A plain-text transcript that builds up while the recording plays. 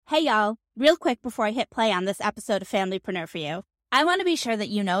Hey y'all, real quick before I hit play on this episode of Familypreneur for you, I want to be sure that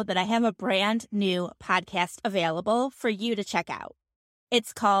you know that I have a brand new podcast available for you to check out.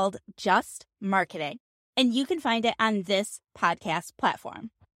 It's called Just Marketing, and you can find it on this podcast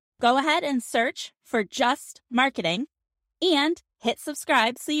platform. Go ahead and search for Just Marketing and hit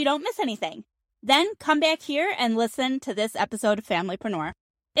subscribe so you don't miss anything. Then come back here and listen to this episode of Familypreneur.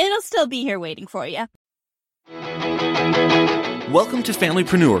 It'll still be here waiting for you. Welcome to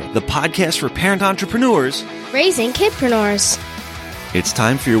Familypreneur, the podcast for parent entrepreneurs raising kidpreneurs. It's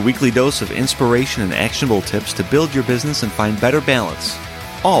time for your weekly dose of inspiration and actionable tips to build your business and find better balance,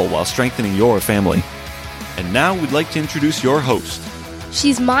 all while strengthening your family. And now we'd like to introduce your host.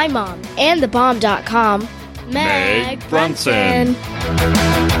 She's my mom and thebomb.com, Meg Brunson.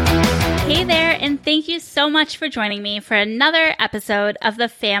 Hey there, and thank you so much for joining me for another episode of the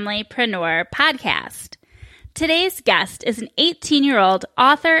Familypreneur podcast. Today's guest is an 18-year-old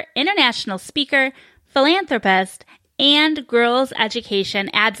author, international speaker, philanthropist, and girls' education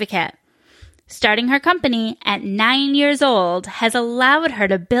advocate. Starting her company at 9 years old has allowed her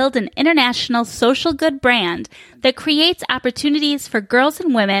to build an international social good brand that creates opportunities for girls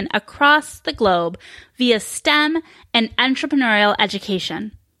and women across the globe via STEM and entrepreneurial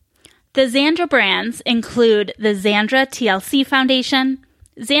education. The Xandra brands include the Xandra TLC Foundation,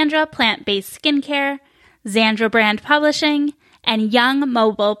 Xandra Plant-Based Skincare, Xandra Brand Publishing, and Young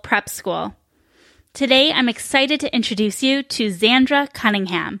Mobile Prep School. Today, I'm excited to introduce you to Xandra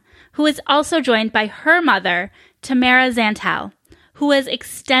Cunningham, who is also joined by her mother, Tamara Zantel, who has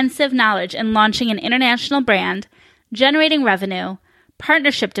extensive knowledge in launching an international brand, generating revenue,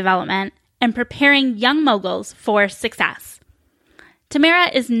 partnership development, and preparing young moguls for success.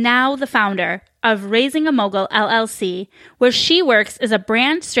 Tamara is now the founder of Raising a Mogul LLC, where she works as a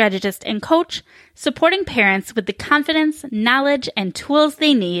brand strategist and coach, supporting parents with the confidence, knowledge, and tools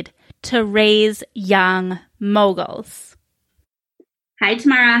they need to raise young moguls. Hi,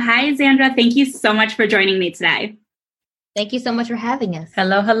 Tamara. Hi, Xandra. Thank you so much for joining me today. Thank you so much for having us.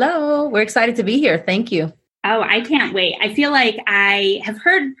 Hello. We're excited to be here. Thank you. Oh, I can't wait. I feel like I have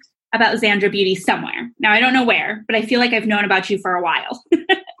heard about Xandra Beauty somewhere. Now, I don't know where, but I feel like I've known about you for a while.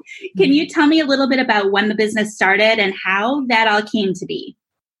 Can you tell me a little bit about when the business started and how that all came to be?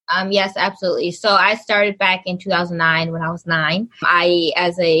 Yes, absolutely. So I started back in 2009 when I was 9.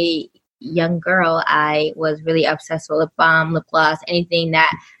 As a young girl, I was really obsessed with lip balm, lip gloss, anything that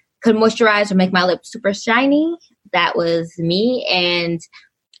could moisturize or make my lips super shiny. That was me. And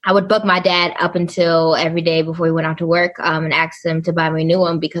I would bug my dad up until every day before he went out to work and ask him to buy me a new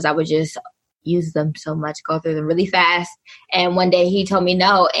one because I would just use them so much, go through them really fast. And one day he told me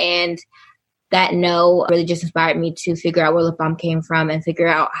no. And that no really just inspired me to figure out where lip balm came from and figure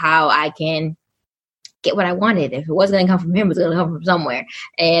out how I can get what I wanted. If it wasn't going to come from him, it was going to come from somewhere.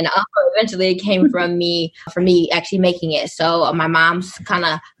 And eventually it came from me actually making it. So my mom's kind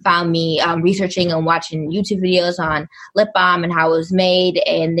of found me researching and watching YouTube videos on lip balm and how it was made.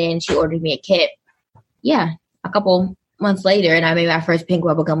 And then she ordered me a kit. Yeah, a couple months later, and I made my first pink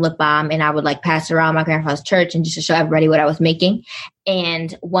bubblegum lip balm, and I would pass it around my grandfather's church and just to show everybody what I was making.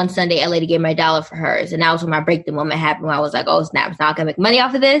 And one Sunday, a lady gave me $1 for hers, and that was when my breakthrough moment happened. Where I was like, "Oh snap! Now I can make money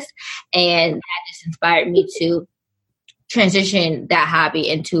off of this," and that just inspired me to transition that hobby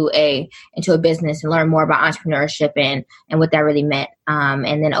into a business and learn more about entrepreneurship and what that really meant.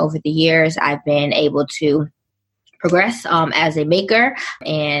 And then over the years, I've been able to progress as a maker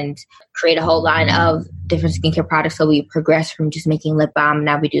and create a whole line of different skincare products. So we progress from just making lip balm.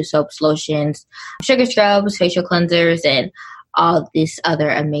 Now we do soaps, lotions, sugar scrubs, facial cleansers, and all these other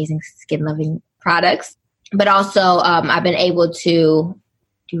amazing skin loving products. But also I've been able to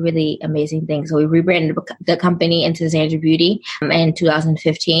do really amazing things. So we rebranded the company into Xandra Beauty in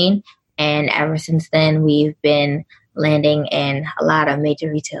 2015. And ever since then, we've been landing in a lot of major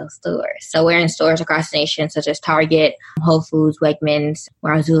retail stores. So we're in stores across the nation, such as Target, Whole Foods, Wegmans,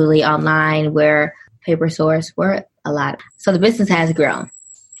 we're on Zulily online, we're Paper Source, we're a lot. So the business has grown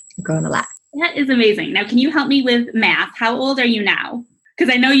a lot. That is amazing. Now, can you help me with math? How old are you now?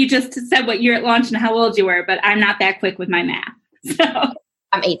 Because I know you just said what year it launched and how old you were, but I'm not that quick with my math. So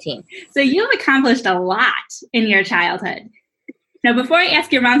I'm 18. So you've accomplished a lot in your childhood. Now, before I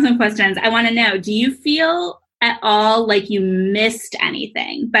ask your mom some questions, I want to know, do you feel at all like you missed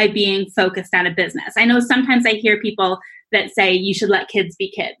anything by being focused on a business? I know sometimes I hear people that say you should let kids be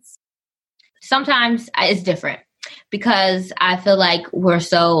kids. Sometimes it's different because I feel like we're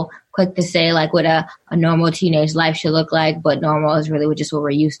so quick to say what a normal teenage life should look like, but normal is really just what we're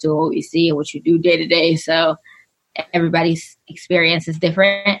used to, what we see and what you do day to day. So everybody's experience is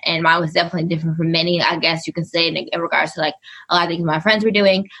different, and mine was definitely different from many, I guess you can say, in regards to like a lot of things my friends were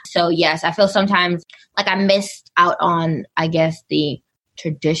doing. So yes, I feel sometimes like I missed out on, I guess, the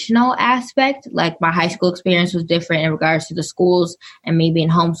traditional aspect. Like my high school experience was different in regards to the schools and me being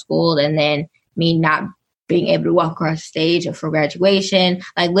homeschooled, and then me not being able to walk across the stage for graduation,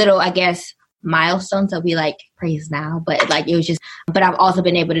 like little, I guess, milestones that we like praise now, but like it was just, but I've also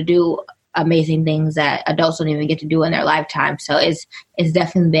been able to do amazing things that adults don't even get to do in their lifetime. So it's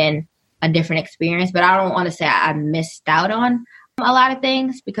definitely been a different experience, but I don't want to say I missed out on a lot of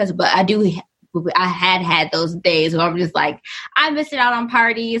things because, but I had those days where I'm just like, I'm missing out on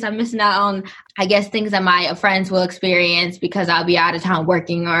parties. I'm missing out on, I guess, things that my friends will experience because I'll be out of town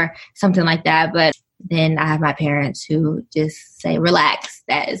working or something like that. But then I have my parents who just say, relax,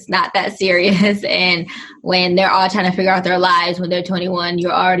 that is not that serious. And when they're all trying to figure out their lives when they're 21,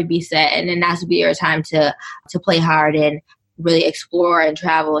 you'll already be set. And then that's will be your time to play hard and really explore and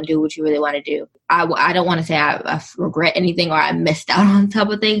travel and do what you really want to do. I don't want to say I regret anything or I missed out on some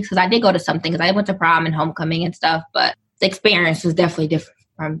of things, because I did go to some things. I went to prom and homecoming and stuff, but the experience was definitely different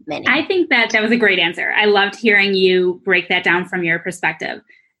from many. I think that was a great answer. I loved hearing you break that down from your perspective.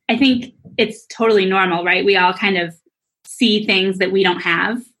 I think it's totally normal, right? We all kind of see things that we don't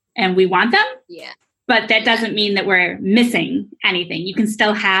have and we want them. Yeah. But that doesn't mean that we're missing anything. You can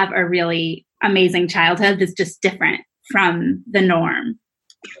still have a really amazing childhood that's just different from the norm.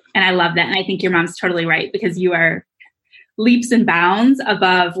 And I love that. And I think your mom's totally right, because you are leaps and bounds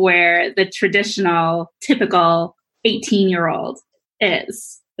above where the traditional, typical 18-year-old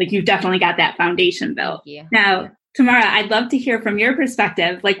is. Like, you've definitely got that foundation built. Yeah. Now, Tamara, I'd love to hear from your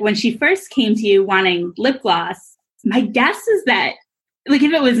perspective. Like, when she first came to you wanting lip gloss, my guess is that, like,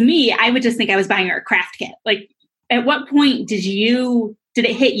 if it was me, I would just think I was buying her a craft kit. Like, at what point did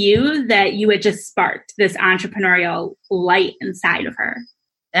it hit you that you had just sparked this entrepreneurial light inside of her?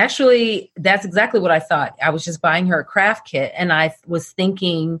 Actually, that's exactly what I thought. I was just buying her a craft kit, and I was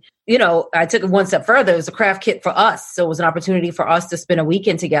thinking, I took it one step further. It was a craft kit for us. So it was an opportunity for us to spend a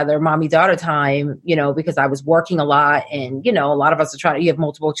weekend together, mommy-daughter time, because I was working a lot, and, a lot of us you have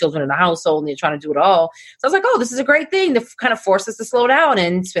multiple children in the household and you're trying to do it all. So I was like, oh, this is a great thing to kind of force us to slow down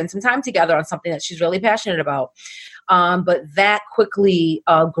and spend some time together on something that she's really passionate about. But that quickly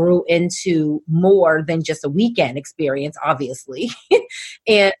grew into more than just a weekend experience, obviously.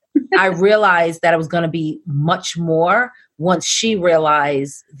 And I realized that it was going to be much more once she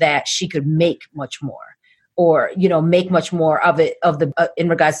realized that she could make much more, or, make much more of it, in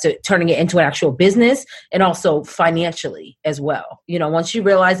regards to turning it into an actual business, and also financially as well. Once she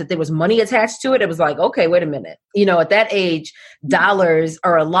realized that there was money attached to it, it was like, okay, wait a minute. At that age, dollars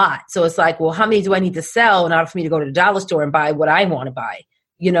are a lot. So it's like, well, how many do I need to sell in order for me to go to the dollar store and buy what I want to buy?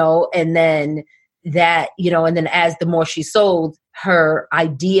 And then that, and then as the more she sold, her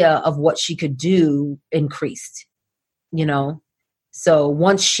idea of what she could do increased, So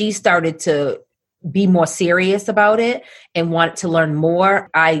once she started to be more serious about it and want to learn more,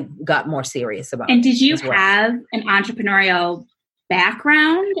 I got more serious about it. And did you have an entrepreneurial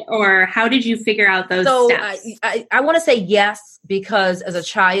background, or how did you figure out those steps? I want to say yes, because as a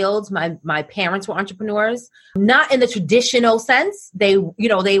child, my parents were entrepreneurs, not in the traditional sense. They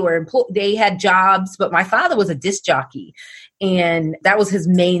they had jobs, but my father was a disc jockey, and that was his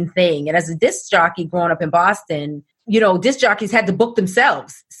main thing. And as a disc jockey growing up in Boston, disc jockeys had to book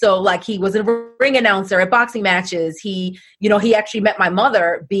themselves. So like, he was a ring announcer at boxing matches. He actually met my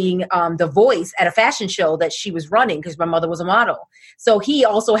mother being the voice at a fashion show that she was running, because my mother was a model. So he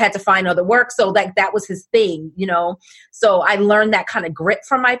also had to find other work. So that was his thing, So I learned that kind of grit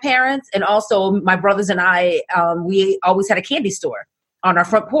from my parents. And also my brothers and I, we always had a candy store on our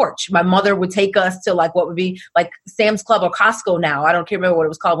front porch. My mother would take us to like what would be like Sam's Club or Costco now. I don't remember what it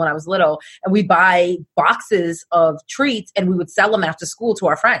was called when I was little. And we'd buy boxes of treats and we would sell them after school to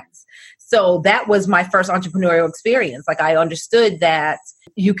our friends. So that was my first entrepreneurial experience. Like, I understood that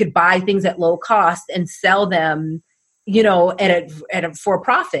you could buy things at low cost and sell them, for a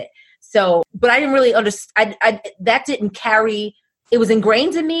profit. So, but I didn't really understand. That didn't carry. It was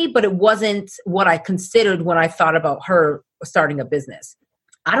ingrained in me, but it wasn't what I considered when I thought about her starting a business.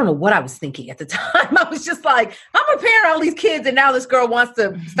 I don't know what I was thinking at the time. I was just like, I'm a parent of all these kids, and now this girl wants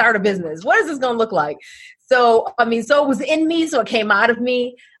to start a business. What is this going to look like? So it was in me, so it came out of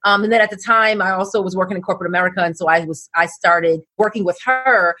me. And then at the time, I also was working in corporate America. And so I started working with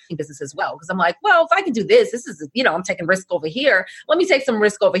her in business as well. Because I'm like, well, if I can do this is, I'm taking risk over here. Let me take some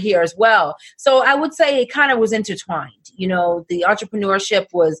risk over here as well. So I would say it kind of was intertwined. The entrepreneurship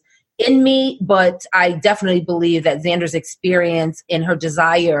was in me, but I definitely believe that Xander's experience and her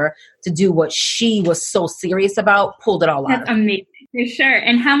desire to do what she was so serious about pulled it all out. That's amazing. For sure.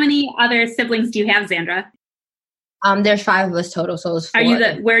 And how many other siblings do you have, Xandra? There's 5 of us total, so it's 4. Are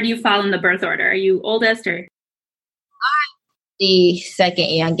you where do you fall in the birth order? Are you oldest or? I'm the second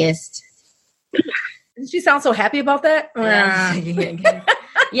youngest. Does she sound so happy about that?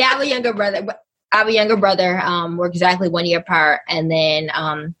 Yeah, I have a younger brother. We're exactly 1 year apart, and then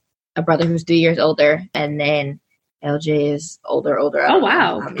a brother who's 3 years older, and then LJ is older. Oh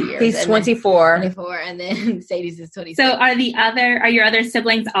wow, he's 24. 24, and then Sadie's is 26. So are your other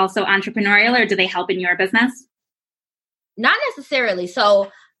siblings also entrepreneurial, or do they help in your business? Not necessarily. So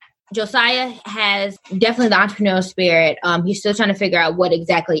Josiah has definitely the entrepreneurial spirit. He's still trying to figure out what his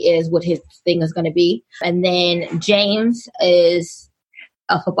thing is going to be. And then James is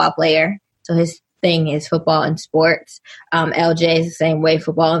a football player. So his thing is football and sports. LJ is the same way,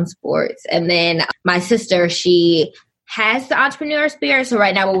 football and sports. And then my sister, she has the entrepreneur spirit. So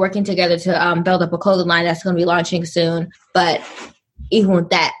right now we're working together to build up a clothing line that's going to be launching soon. But even with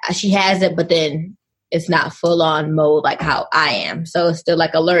that, she has it, but then it's not full on mode like how I am. So it's still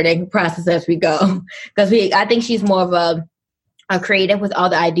like a learning process as we go. Because I think she's more of a creative with all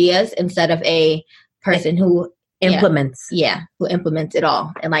the ideas instead of a person who implements. Who implements it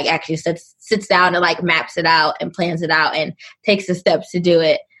all and like actually sits down and like maps it out and plans it out and takes the steps to do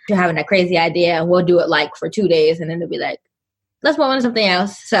it. You're having a crazy idea and we'll do it like for 2 days and then they'll be like, let's move on to something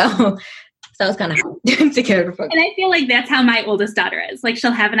else. So it's kind of hard to care for. And I feel like that's how my oldest daughter is. Like she'll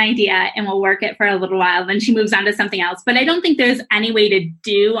have an idea and we'll work it for a little while, then she moves on to something else. But I don't think there's any way to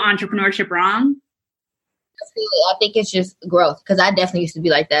do entrepreneurship wrong. I think it's just growth because I definitely used to be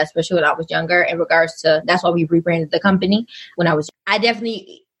like that, especially when I was younger. In regards to that's why we rebranded the company. I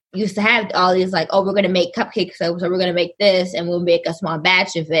definitely used to have all these like, oh, we're going to make cupcakes, so we're going to make this, and we'll make a small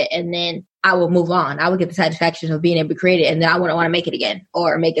batch of it, and then I will move on. I would get the satisfaction of being able to create it, and then I wouldn't want to make it again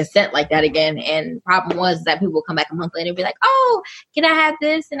or make a scent like that again. And the problem was that people would come back a month later and be like, oh, can I have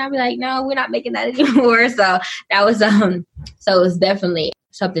this? And I'd be like, no, we're not making that anymore. So that was so it was definitely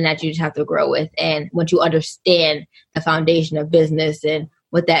something that you just have to grow with. And once you understand the foundation of business and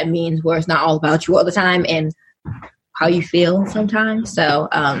what that means, where it's not all about you all the time and how you feel sometimes. So,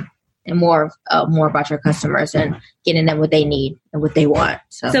 and more about your customers and getting them what they need and what they want.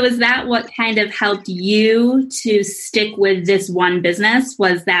 So is that what kind of helped you to stick with this one business?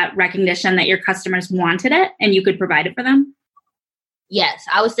 Was that recognition that your customers wanted it and you could provide it for them? Yes,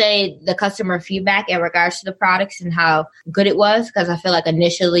 I would say the customer feedback in regards to the products and how good it was, because I feel like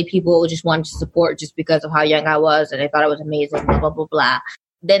initially people just wanted to support just because of how young I was and they thought it was amazing, blah, blah, blah, blah.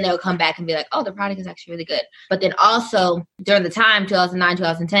 Then they'll come back and be like, oh, the product is actually really good. But then also during the time, 2009,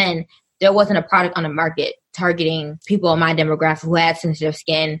 2010, there wasn't a product on the market targeting people in my demographic who had sensitive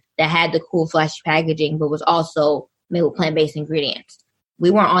skin that had the cool flashy packaging, but was also made with plant-based ingredients. We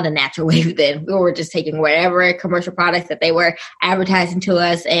weren't on the natural wave then. We were just taking whatever commercial products that they were advertising to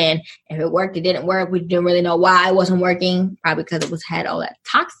us. And if it worked, it didn't work. We didn't really know why it wasn't working. Probably because it had all that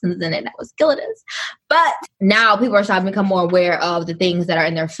toxins in it that was killing us. But now people are starting to become more aware of the things that are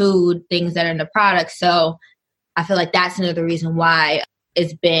in their food, things that are in the products. So I feel like that's another reason why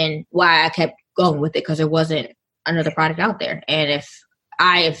why I kept going with it, because there wasn't another product out there. And if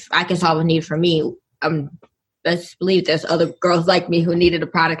I can solve a need for me, let's believe there's other girls like me who needed a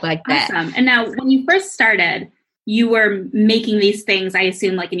product like that. Awesome. And now when you first started, you were making these things, I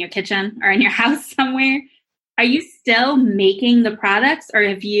assume, like in your kitchen or in your house somewhere. Are you still making the products or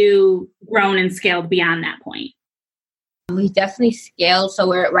have you grown and scaled beyond that point? We definitely scaled.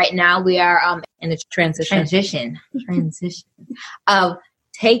 So right now we are in the transition of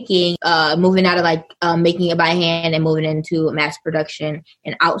moving out of making it by hand and moving into mass production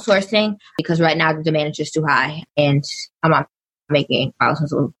and outsourcing, because right now the demand is just too high and I'm not making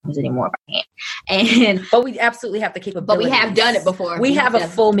thousands of solutions anymore by hand. But we absolutely have the capability. But we have done it before. We have a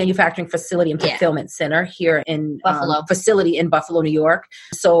full manufacturing facility and fulfillment center here in Buffalo, New York.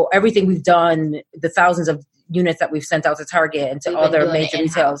 So everything we've done, the thousands of units that we've sent out to Target and to other major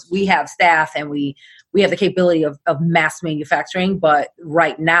retailers, we have staff and we have the capability of mass manufacturing. But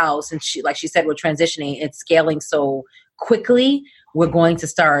right now, since she said, we're transitioning, it's scaling so quickly, we're going to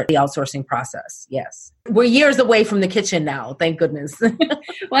start the outsourcing process. Yes. We're years away from the kitchen now. Thank goodness. Well,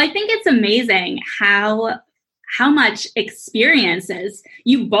 I think it's amazing how much experiences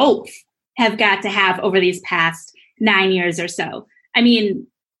you both have got to have over these past 9 years or so. I mean,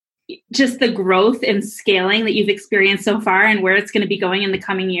 just the growth and scaling that you've experienced so far and where it's going to be going in the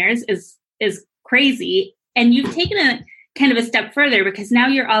coming years is crazy. And you've taken a kind of a step further because now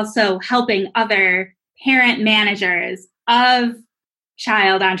you're also helping other parent managers of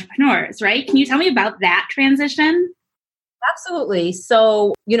child entrepreneurs, right? Can you tell me about that transition? Absolutely.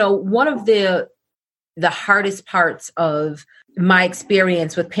 So, one of the hardest parts of my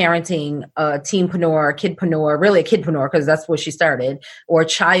experience with parenting a teenpreneur, kidpreneur, really a kidpreneur, because that's where she started, or a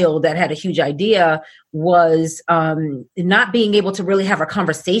child that had a huge idea, was not being able to really have a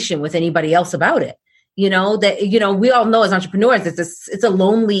conversation with anybody else about it. We all know as entrepreneurs, it's a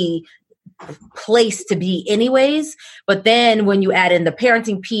lonely place to be anyways. But then when you add in the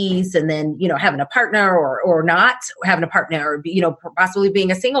parenting piece, and then, having a partner or not having a partner, or, possibly being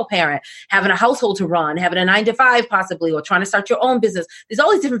a single parent, having a household to run, having a 9-to-5 possibly, or trying to start your own business, there's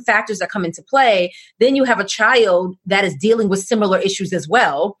all these different factors that come into play. Then you have a child that is dealing with similar issues as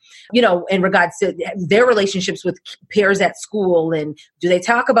well, in regards to their relationships with peers at school. And do they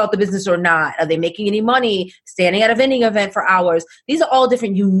talk about the business or not? Are they making any money standing at a vending event for hours? These are all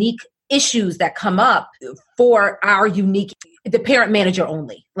different unique issues that come up for the parent manager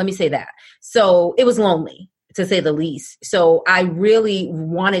only. Let me say that. So it was lonely, to say the least. So I really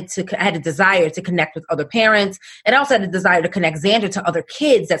I had a desire to connect with other parents, and I also had a desire to connect Xandra to other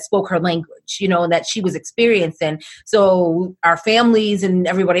kids that spoke her language, and that she was experiencing. So our families and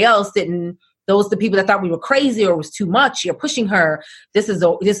everybody else the people that thought we were crazy or was too much, you're pushing her, it's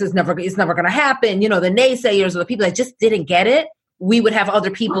never going to happen. The naysayers or the people that just didn't get it, we would have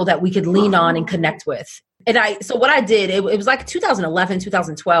other people that we could lean on and connect with. So what I did, it was like 2011,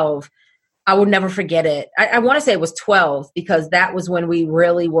 2012. I would never forget it. I want to say it was 12, because that was when we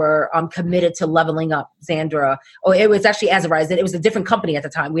really were committed to leveling up Xandra. Oh, it was actually Azarize. It was a different company at the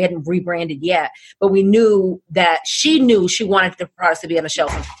time. We hadn't rebranded yet, but we knew that she wanted the products to be on the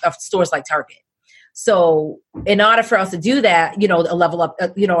shelf of stores like Target. So in order for us to do that, a level up,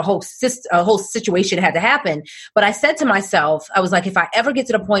 a whole situation had to happen. But I said to myself, I was like, if I ever get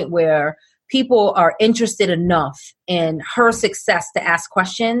to the point where people are interested enough in her success to ask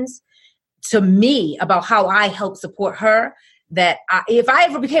questions to me about how I help support her, that if I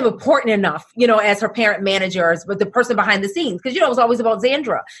ever became important enough, as her parent manager, but the person behind the scenes, because, it was always about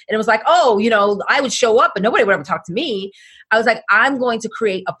Xandra. And it was like, I would show up, but nobody would ever talk to me. I was like, I'm going to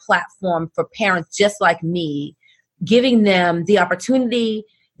create a platform for parents just like me, giving them the opportunity,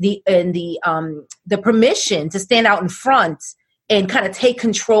 the permission to stand out in front and kind of take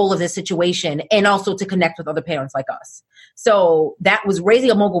control of the situation, and also to connect with other parents like us. So that was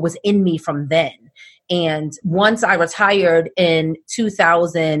Raising a Mogul was in me from then. And once I retired in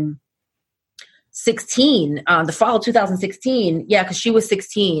 2016, the fall of 2016, because she was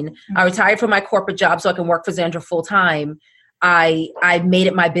 16, mm-hmm. I retired from my corporate job so I can work for Xandra full time. I made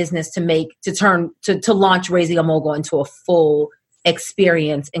it my business to launch Raising a Mogul into a full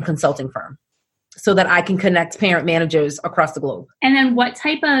experience and consulting firm, so that I can connect parent managers across the globe. And then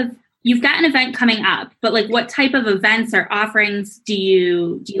you've got an event coming up, but like what type of events or offerings do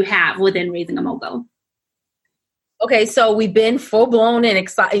you have within Raising a Mogul? Okay, so we've been full blown and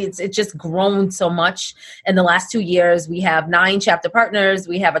excited. It's just grown so much in the last 2 years. We have 9 chapter partners.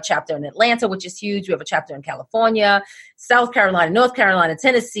 We have a chapter in Atlanta, which is huge. We have a chapter in California, South Carolina, North Carolina,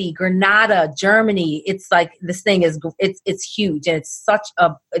 Tennessee, Grenada, Germany. It's like, this thing it's huge, and it's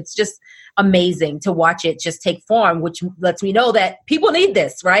just amazing to watch it just take form, which lets me know that people need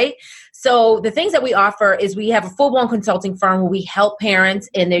this, right? So the things that we offer is we have a full blown consulting firm where we help parents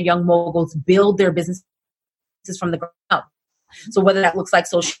and their young moguls build their business from the ground up. So whether that looks like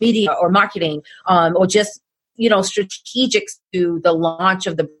social media or marketing, or just, strategic to the launch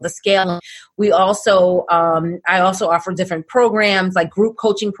of the scale. We also, I also offer different programs, like group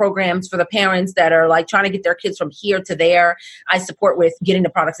coaching programs for the parents that are like trying to get their kids from here to there. I support with getting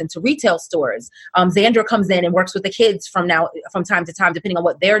the products into retail stores. Xandra comes in and works with the kids from time to time, depending on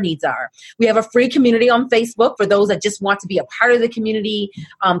what their needs are. We have a free community on Facebook for those that just want to be a part of the community,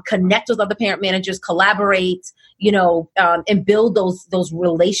 connect with other parent managers, collaborate, and build those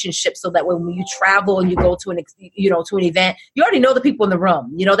relationships, so that when you travel and you go to an event, you already know the people in the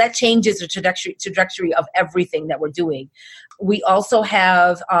room. That changes the trajectory of everything that we're doing. We also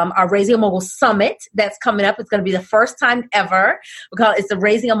have our Raising a Mogul Summit that's coming up. It's going to be the first time ever. It's the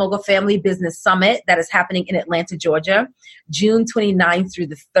Raising a Mogul Family Business Summit that is happening in Atlanta, Georgia, June 29th through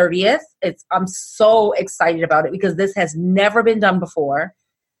the 30th. I'm so excited about it because this has never been done before.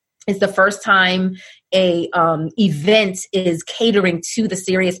 It's the first time a event is catering to the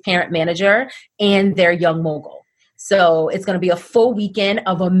serious parent manager and their young mogul. So it's going to be a full weekend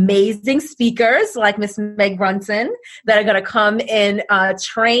of amazing speakers like Miss Meg Brunson that are going to come and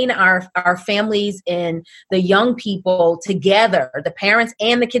train our families and the young people together, the parents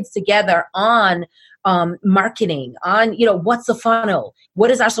and the kids together, on marketing, on, what's the funnel? What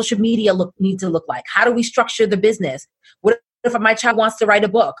does our social media need to look like? How do we structure the business? What What if my child wants to write a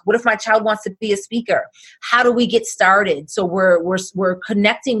book? What if my child wants to be a speaker? How do we get started? So we're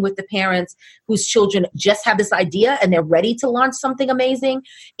connecting with the parents whose children just have this idea and they're ready to launch something amazing,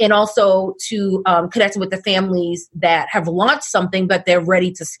 and also to connect with the families that have launched something but they're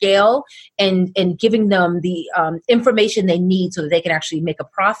ready to scale, and giving them the information they need so that they can actually make a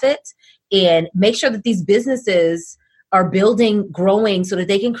profit and make sure that these businesses are building, growing, so that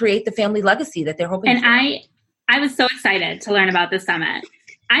they can create the family legacy that they're hoping and for. I was so excited to learn about this summit.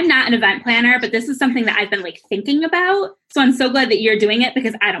 I'm not an event planner, but this is something that I've been thinking about. So I'm so glad that you're doing it,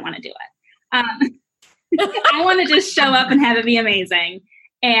 because I don't want to do it. I want to just show up and have it be amazing.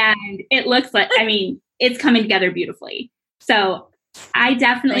 And it looks like, it's coming together beautifully. So I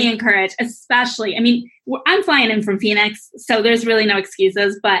definitely encourage, especially, I'm flying in from Phoenix, so there's really no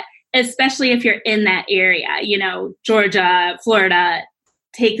excuses, but especially if you're in that area, Georgia, Florida,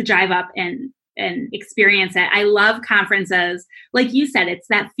 take the drive up and experience it. I love conferences. Like you said, it's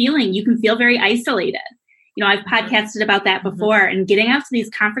that feeling. You can feel very isolated. I've podcasted about that before, and getting out to these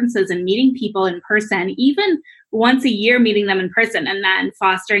conferences and meeting people in person, even once a year, meeting them in person, and then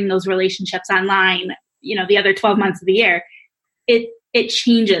fostering those relationships online, the other 12 months of the year, it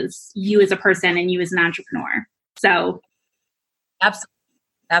changes you as a person and you as an entrepreneur. So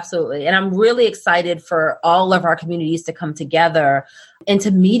Absolutely. And I'm really excited for all of our communities to come together and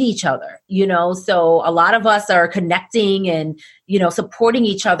to meet each other, so a lot of us are connecting and, supporting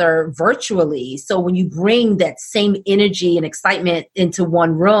each other virtually. So when you bring that same energy and excitement into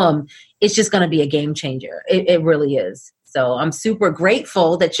one room, it's just going to be a game changer. It really is. So I'm super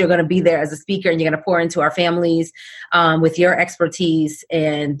grateful that you're going to be there as a speaker, and you're going to pour into our families with your expertise.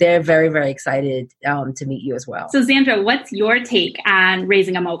 And they're very, very excited to meet you as well. So Zandra, what's your take on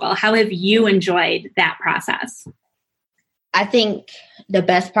Raising a Mogul? How have you enjoyed that process? I think the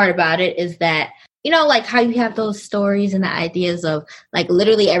best part about it is that, how you have those stories and the ideas of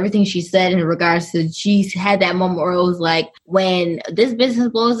literally everything she said in regards to, she's had that moment where it was like, when this business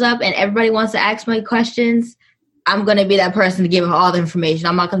blows up and everybody wants to ask me questions, I'm going to be that person to give them all the information.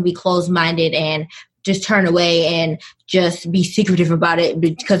 I'm not going to be closed-minded and just turn away and just be secretive about it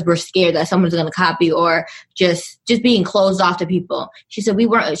because we're scared that someone's going to copy, or just being closed off to people. She said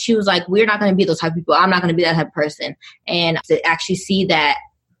she was like, we're not going to be those type of people. I'm not going to be that type of person. And to actually see that,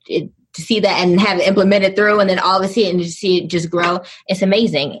 and have it implemented through, and then all of a sudden just see it just grow, it's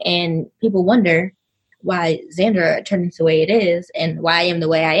amazing. And people wonder why Zandra turned into the way it is and why I am the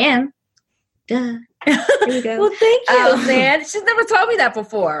way I am. Duh. Here we go. Well, thank you, Zan. She's never told me that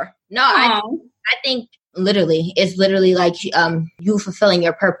before. No, I think it's literally like you fulfilling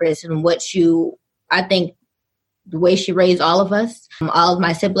your purpose, and I think the way she raised all of us, all of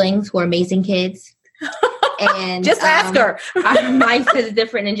my siblings who are amazing kids. And just ask her. My kid is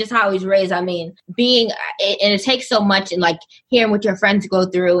different, and just how he's raised. It takes so much, and hearing what your friends go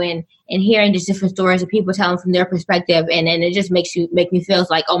through, and hearing just different stories of people telling from their perspective, and it just make me feel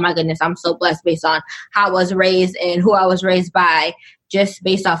like, oh my goodness, I'm so blessed based on how I was raised and who I was raised by, just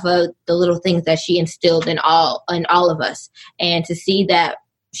based off of the little things that she instilled in all of us, and to see that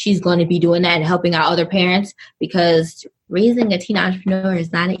she's going to be doing that and helping out other parents, because raising a teen entrepreneur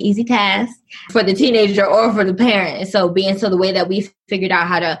is not an easy task for the teenager or for the parent. So the way that we figured out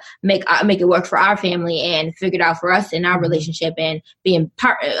how to make it work for our family, and figured out for us in our relationship, and being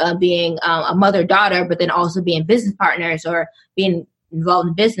a mother-daughter, but then also being business partners or being involved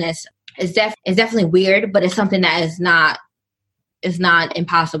in business is definitely weird, but it's something that is not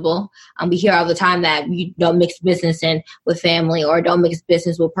impossible. We hear all the time that you don't mix business in with family, or don't mix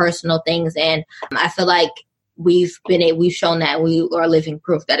business with personal things. And I feel like we've shown that we are living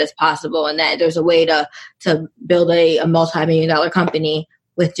proof that it's possible, and that there's a way to build a multi-million-dollar company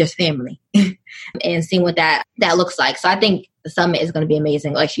with just family and seeing what that looks like. So I think the summit is going to be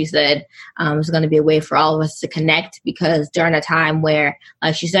amazing. Like she said, it's going to be a way for all of us to connect, because during a time where,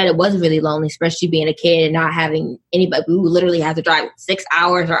 like she said, it was really lonely, especially being a kid and not having anybody. We would literally have to drive 6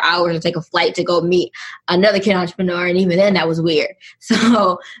 hours or hours to take a flight to go meet another kid entrepreneur. And even then that was weird.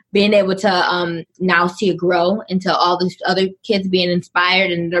 So being able to now see it grow into all these other kids being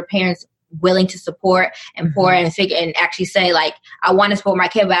inspired and their parents willing to support and pour and figure and actually say, like, I want to support my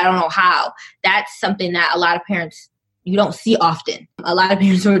kid, but I don't know how. That's something that a lot of parents, you don't see often. A lot of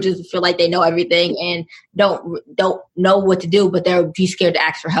parents will just feel like they know everything and don't know what to do, but they're too scared to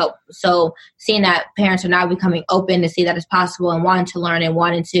ask for help. So seeing that parents are now becoming open to see that it's possible and wanting to learn and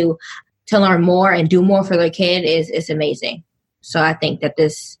wanting to learn more and do more for their kid is amazing. So I think that there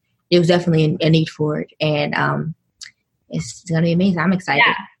was definitely a need for it, and it's going to be amazing. I'm excited.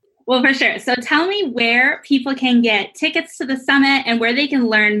 Yeah. Well, for sure. So tell me where people can get tickets to the summit and where they can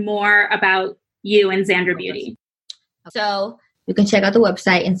learn more about you and Zandra Beauty. So you can check out the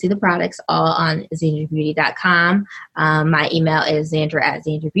website and see the products all on ZandraBeauty.com. My email is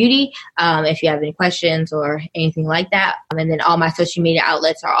Zandra@ZandraBeauty. If you have any questions or anything like that. And then all my social media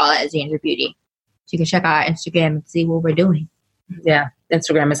outlets are all at Zandra Beauty. So you can check out our Instagram and see what we're doing. Yeah,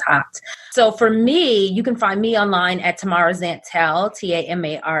 Instagram is hot. So for me, you can find me online at Tamara Zantell,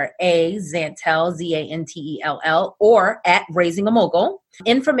 Tamara Zantell, Zantell, or at Raising a Mogul.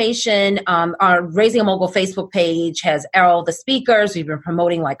 Information, our Raising a Mogul Facebook page has all the speakers. We've been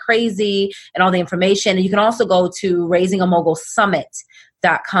promoting like crazy and all the information. And you can also go to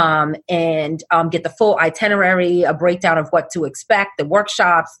RaisingAMogulSummit.com and get the full itinerary, a breakdown of what to expect, the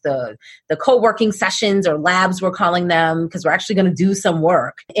workshops, the co-working sessions or labs, we're calling them, because we're actually going to do some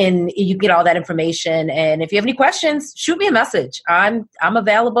work. And you get all that information. And if you have any questions, shoot me a message. I'm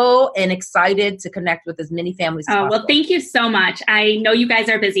available and excited to connect with as many families as possible. Well, thank you so much. I know you guys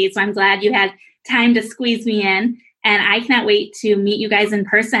are busy, so I'm glad you had time to squeeze me in. And I cannot wait to meet you guys in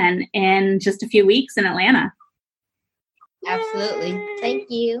person in just a few weeks in Atlanta. Absolutely. Thank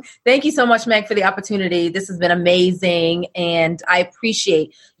you. Thank you so much, Meg, for the opportunity. This has been amazing. And I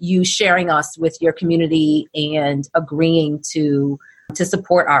appreciate you sharing us with your community and agreeing to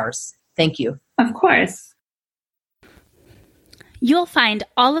support ours. Thank you. Of course. You'll find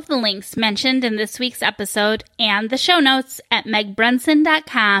all of the links mentioned in this week's episode and the show notes at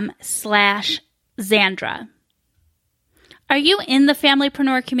megbrunson.com/Zandra. Are you in the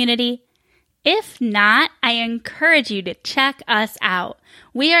Familypreneur community? If not, I encourage you to check us out.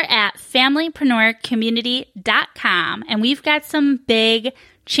 We are at familypreneurcommunity.com, and we've got some big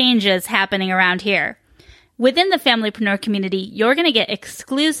changes happening around here. Within the Familypreneur community, you're going to get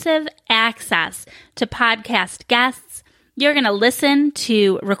exclusive access to podcast guests. You're going to listen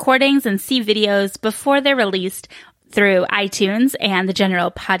to recordings and see videos before they're released through iTunes and the general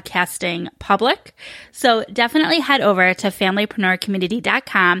podcasting public. So definitely head over to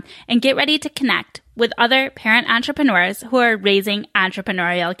familypreneurcommunity.com and get ready to connect with other parent entrepreneurs who are raising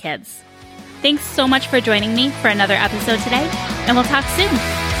entrepreneurial kids. Thanks so much for joining me for another episode today, and we'll talk soon.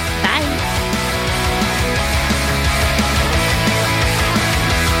 Bye.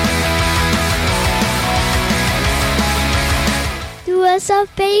 Do us a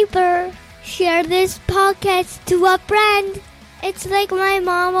favor. Share this podcast to a friend. It's like my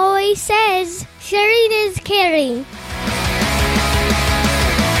mom always says, sharing is caring.